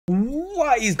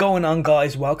What is going on,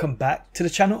 guys? Welcome back to the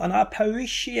channel and I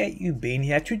appreciate you being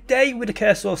here. Today, with the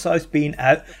cursor size being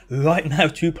out right now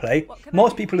to play,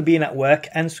 most people are being at work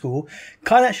and school,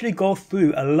 can't actually go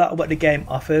through a lot of what the game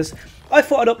offers. I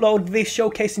thought I'd upload this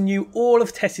showcasing you all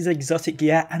of Tess's exotic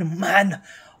gear, and man,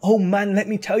 oh man, let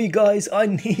me tell you guys, I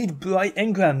need bright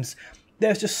engrams.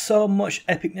 There's just so much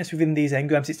epicness within these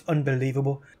engrams, it's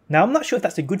unbelievable. Now, I'm not sure if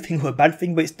that's a good thing or a bad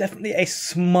thing, but it's definitely a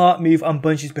smart move on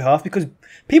Bungie's behalf because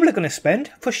people are going to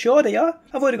spend, for sure they are.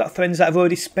 I've already got friends that have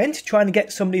already spent trying to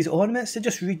get some of these ornaments. They're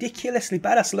just ridiculously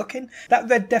badass looking. That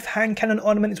Red Death hand cannon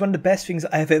ornament is one of the best things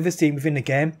I have ever seen within the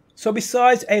game. So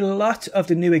besides a lot of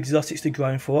the new exotics to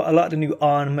grind for, a lot of the new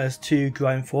armors to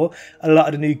grind for, a lot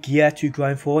of the new gear to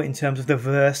grind for in terms of the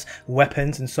verse,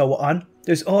 weapons and so on,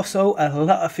 there's also a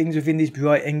lot of things within these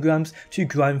bright engrams to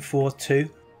grind for too.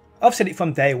 I've said it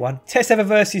from day one, Tess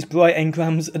Eververse's bright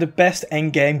engrams are the best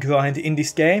endgame grind in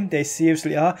this game. They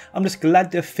seriously are. I'm just glad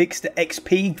they fixed the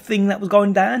XP thing that was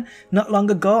going down not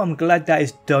long ago. I'm glad that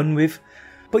is done with.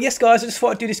 But yes guys, I just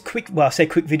thought I'd do this quick, well I say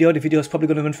quick video, the video is probably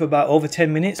going to run for about over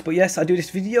 10 minutes. But yes, I do this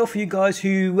video for you guys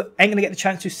who ain't going to get the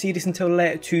chance to see this until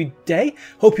later today.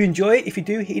 Hope you enjoy it. If you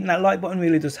do, hitting that like button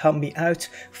really does help me out.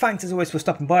 Thanks as always for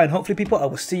stopping by, and hopefully people, I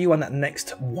will see you on that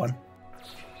next one.